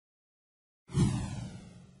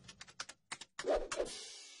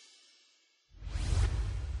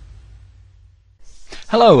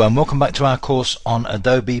Hello and welcome back to our course on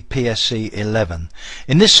Adobe PSC 11.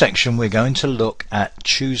 In this section we're going to look at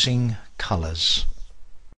choosing colors.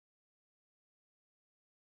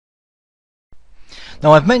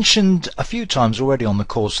 Now I've mentioned a few times already on the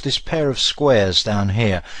course this pair of squares down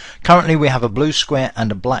here. Currently we have a blue square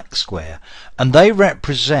and a black square, and they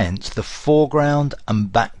represent the foreground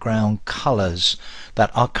and background colors that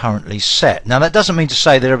are currently set. Now that doesn't mean to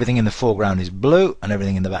say that everything in the foreground is blue and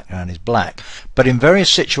everything in the background is black, but in various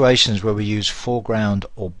situations where we use foreground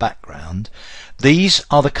or background, these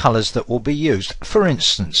are the colors that will be used. For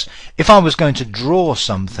instance, if I was going to draw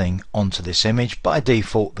something onto this image, by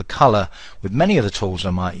default the color with many of the tools I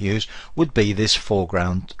might use would be this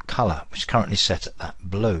foreground color, which is currently set at that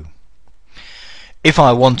blue. If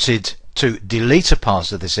I wanted to delete a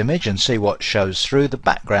part of this image and see what shows through, the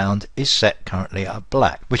background is set currently at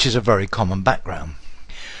black, which is a very common background.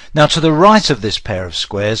 Now to the right of this pair of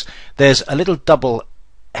squares there's a little double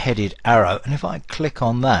headed arrow, and if I click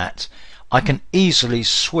on that I can easily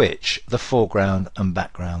switch the foreground and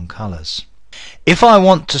background colors. If I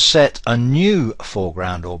want to set a new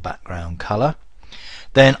foreground or background color,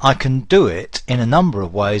 then I can do it in a number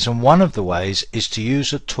of ways, and one of the ways is to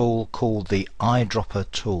use a tool called the eyedropper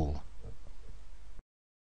tool.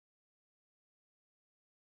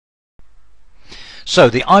 So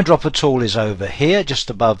the eyedropper tool is over here just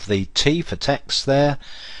above the T for text there.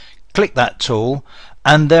 Click that tool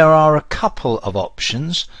and there are a couple of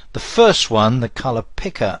options. The first one, the color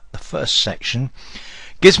picker, the first section,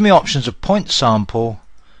 gives me options of point sample,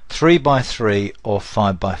 3x3 or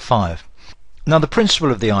 5x5. Now the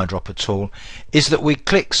principle of the eyedropper tool is that we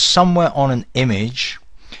click somewhere on an image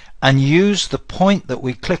and use the point that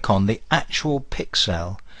we click on, the actual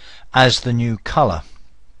pixel, as the new color.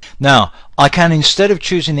 Now I can, instead of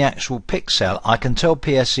choosing the actual pixel, I can tell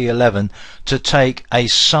PSC 11 to take a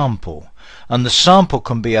sample, and the sample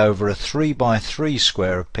can be over a 3x3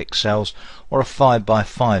 square of pixels or a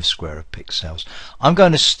 5x5 square of pixels. I'm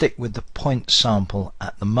going to stick with the point sample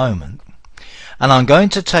at the moment, and I'm going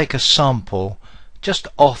to take a sample just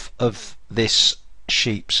off of this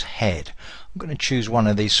sheep's head. I'm going to choose one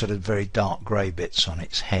of these sort of very dark grey bits on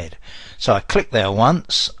its head. So I click there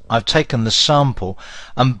once, I've taken the sample,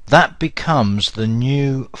 and that becomes the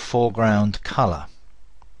new foreground colour.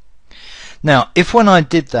 Now if when I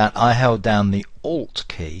did that I held down the Alt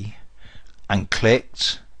key and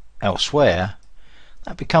clicked elsewhere,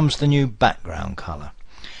 that becomes the new background colour.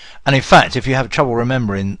 And in fact, if you have trouble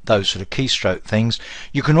remembering those sort of keystroke things,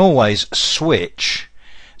 you can always switch,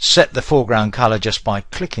 set the foreground color just by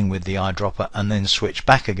clicking with the eyedropper and then switch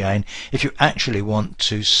back again if you actually want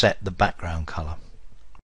to set the background color.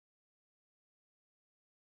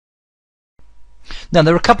 Now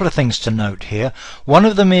there are a couple of things to note here. One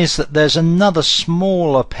of them is that there's another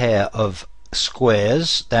smaller pair of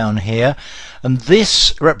squares down here, and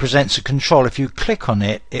this represents a control. If you click on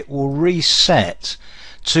it, it will reset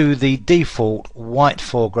to the default white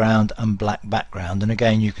foreground and black background, and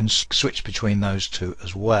again you can switch between those two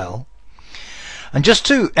as well. And just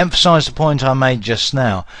to emphasize the point I made just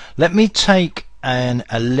now, let me take an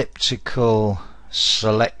elliptical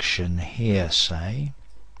selection here, say,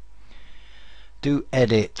 do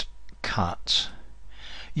edit, cut.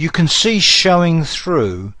 You can see showing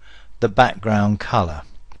through the background color.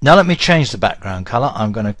 Now let me change the background color.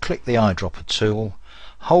 I'm going to click the eyedropper tool,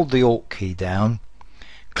 hold the Alt key down,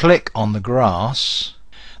 click on the grass.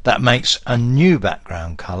 That makes a new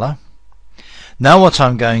background color. Now what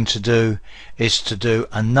I'm going to do is to do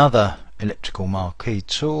another elliptical marquee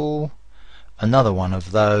tool, another one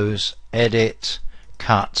of those, edit,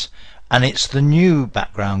 cut, and it's the new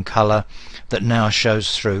background color that now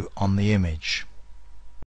shows through on the image.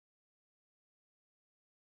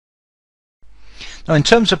 Now in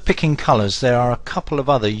terms of picking colors, there are a couple of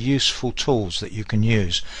other useful tools that you can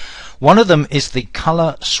use. One of them is the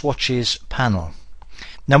Color Swatches panel.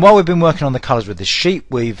 Now while we've been working on the colors with this sheet,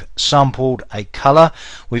 we've sampled a color,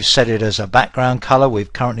 we've set it as a background color,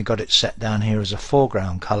 we've currently got it set down here as a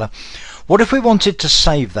foreground color. What if we wanted to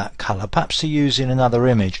save that color, perhaps to use in another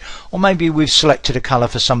image, or maybe we've selected a color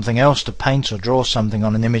for something else, to paint or draw something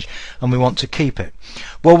on an image, and we want to keep it?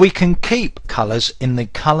 Well, we can keep colors in the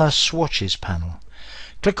Color Swatches panel.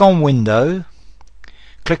 Click on Window,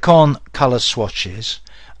 click on Color Swatches,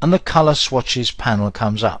 and the Color Swatches panel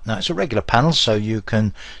comes up. Now it's a regular panel, so you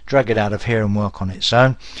can drag it out of here and work on its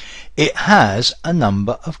own. It has a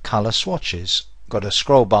number of color swatches. Got a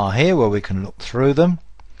scroll bar here where we can look through them,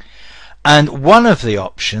 and one of the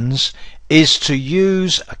options is to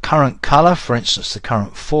use a current color, for instance the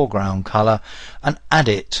current foreground color, and add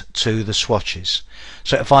it to the swatches.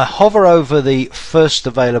 So if I hover over the first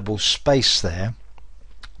available space there,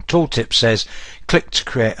 tooltip says click to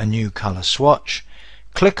create a new color swatch.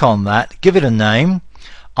 Click on that, give it a name.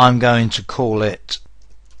 I'm going to call it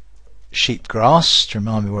sheepgrass to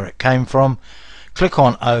remind me where it came from. Click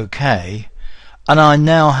on OK, and I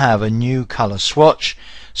now have a new color swatch.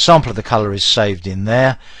 Sample of the color is saved in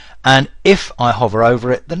there, and if I hover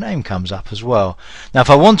over it, the name comes up as well. Now if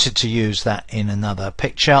I wanted to use that in another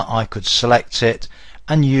picture, I could select it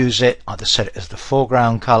and use it, either set it as the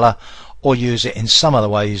foreground color or use it in some other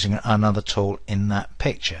way using another tool in that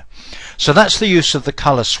picture. So that's the use of the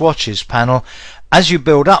color swatches panel. As you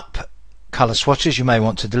build up color swatches, you may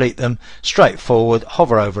want to delete them. Straightforward,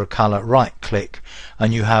 hover over a color, right click,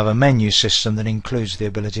 and you have a menu system that includes the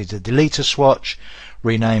ability to delete a swatch,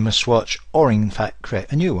 rename a swatch, or in fact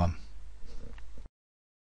create a new one.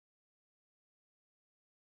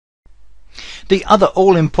 The other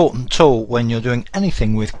all-important tool when you're doing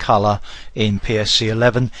anything with colour in PSC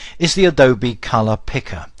 11 is the Adobe Color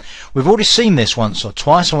Picker. We've already seen this once or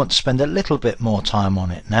twice. I want to spend a little bit more time on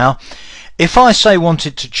it now. If I say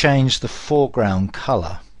wanted to change the foreground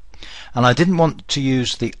colour and I didn't want to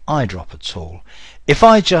use the eyedropper tool, if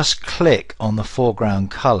I just click on the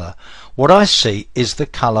foreground colour, what I see is the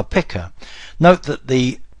Color Picker. Note that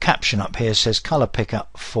the caption up here says Color Picker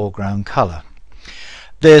foreground colour.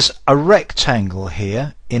 There's a rectangle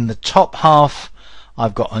here. In the top half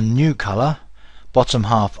I've got a new colour, bottom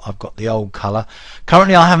half I've got the old colour.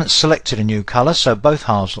 Currently I haven't selected a new colour, so both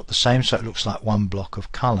halves look the same, so it looks like one block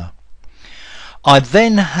of colour. I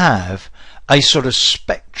then have a sort of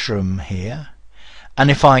spectrum here,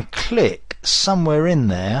 and if I click somewhere in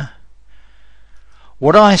there,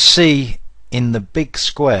 what I see in the big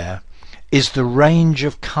square is the range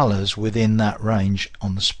of colours within that range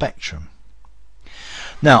on the spectrum.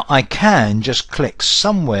 Now I can just click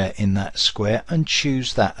somewhere in that square and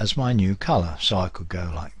choose that as my new colour. So I could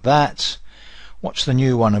go like that. Watch the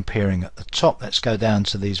new one appearing at the top. Let's go down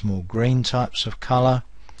to these more green types of colour,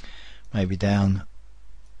 maybe down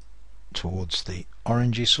towards the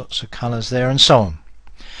orangey sorts of colours there, and so on.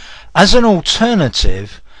 As an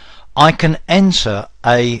alternative, I can enter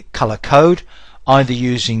a colour code either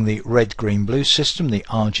using the red, green, blue system, the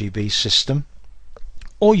RGB system,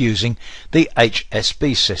 or using the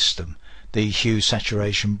HSB system, the hue,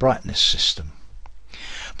 saturation, brightness system.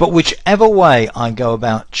 But whichever way I go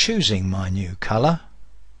about choosing my new colour,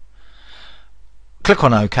 click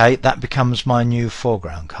on OK, that becomes my new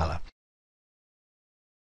foreground colour.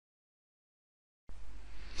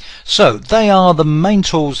 So they are the main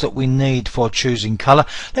tools that we need for choosing colour.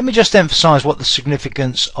 Let me just emphasise what the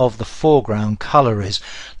significance of the foreground colour is.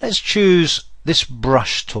 Let's choose this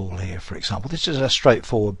brush tool here, for example. This is a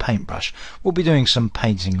straightforward paintbrush. We'll be doing some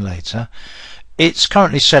painting later. It's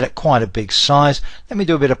currently set at quite a big size. Let me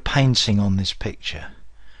do a bit of painting on this picture.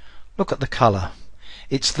 Look at the colour.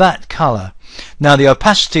 It's that colour. Now the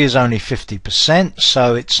opacity is only 50%,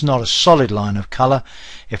 so it's not a solid line of colour.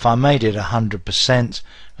 If I made it 100%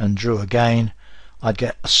 and drew again, I'd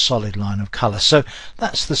get a solid line of colour. So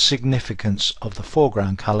that's the significance of the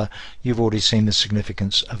foreground colour. You've already seen the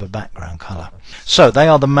significance of a background colour. So they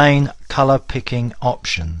are the main colour picking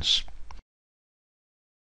options.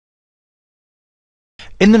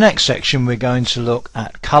 In the next section we're going to look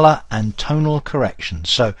at colour and tonal correction,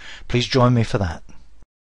 so please join me for that.